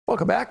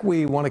Welcome back.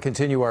 We want to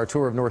continue our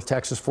tour of North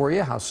Texas for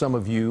you, how some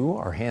of you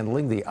are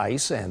handling the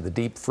ice and the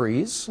deep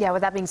freeze. Yeah,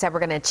 with that being said, we're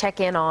going to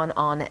check in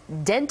on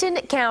Denton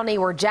County,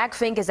 where Jack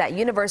Fink is at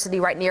university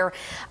right near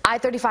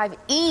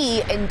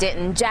I-35E in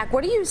Denton. Jack,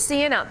 what are you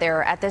seeing out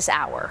there at this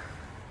hour?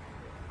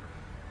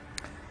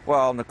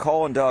 Well,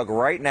 Nicole and Doug,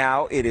 right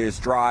now it is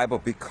dry,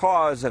 but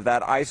because of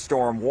that ice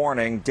storm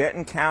warning,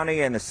 Denton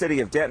County and the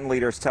city of Denton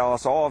leaders tell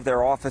us all of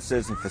their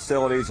offices and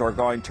facilities are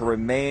going to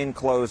remain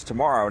closed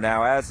tomorrow.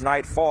 Now, as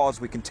night falls,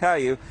 we can tell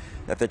you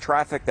that the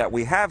traffic that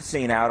we have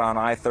seen out on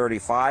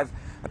I-35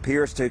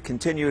 appears to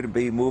continue to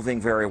be moving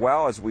very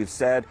well, as we've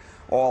said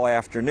all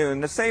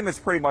afternoon. The same is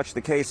pretty much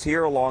the case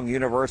here along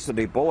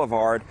University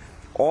Boulevard,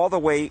 all the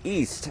way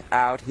east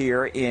out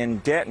here in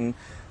Denton.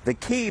 The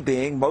key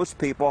being most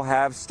people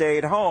have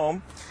stayed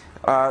home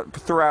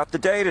throughout the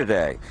day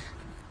today.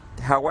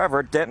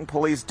 However, Denton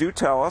police do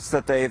tell us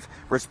that they've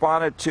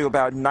responded to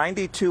about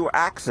 92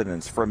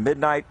 accidents from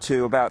midnight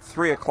to about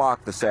 3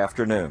 o'clock this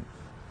afternoon.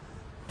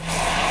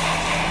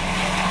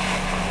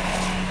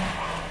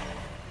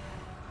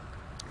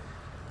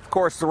 Of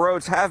course, the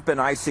roads have been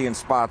icy in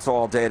spots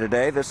all day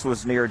today. This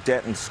was near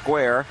Denton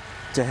Square.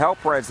 To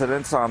help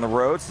residents on the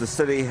roads, the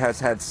city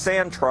has had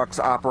sand trucks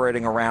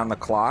operating around the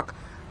clock.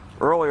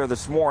 Earlier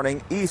this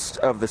morning, east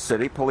of the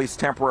city, police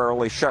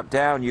temporarily shut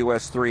down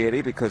US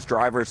 380 because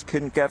drivers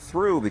couldn't get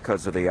through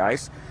because of the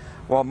ice.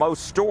 While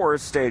most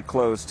stores stayed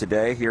closed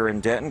today here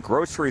in Denton,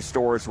 grocery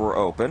stores were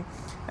open.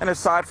 And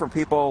aside from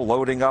people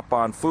loading up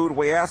on food,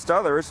 we asked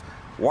others,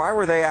 why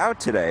were they out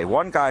today?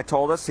 One guy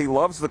told us he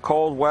loves the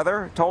cold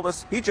weather, told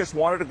us he just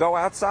wanted to go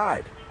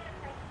outside.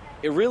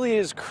 It really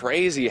is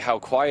crazy how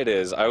quiet it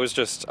is. I was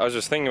just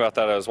thinking about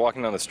that. I was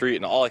walking down the street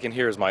and all I can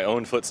hear is my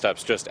own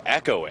footsteps just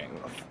echoing.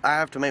 I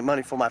have to make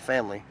money for my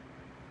family.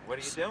 What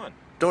are you doing?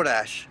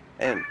 DoorDash.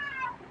 And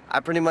I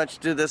pretty much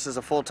do this as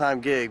a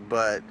full-time gig,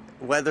 but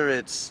whether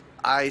it's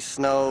ice,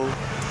 snow.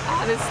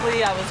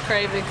 Honestly, I was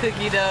craving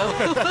cookie dough.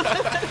 What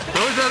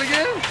was that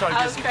again?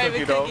 I was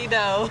craving cookie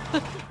dough.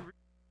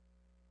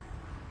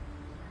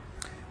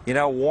 You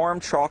know, warm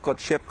chocolate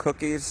chip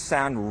cookies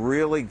sound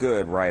really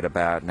good right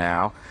about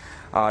now.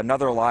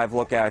 Another live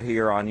look out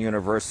here on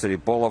University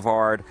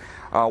Boulevard.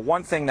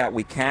 One thing that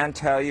we can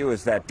tell you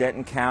is that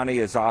Denton County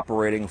is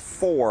operating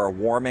 4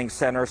 warming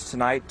centers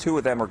tonight. 2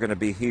 of them are going to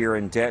be here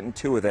in Denton.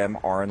 2 of them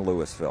are in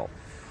Louisville.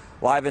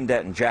 Live in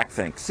Denton, Jack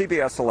Fink,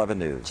 CBS 11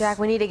 News. Jack,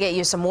 we need to get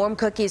you some warm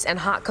cookies and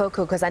hot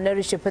cocoa because I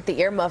noticed you put the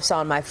earmuffs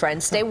on, my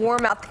friend. Stay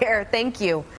warm out there. Thank you.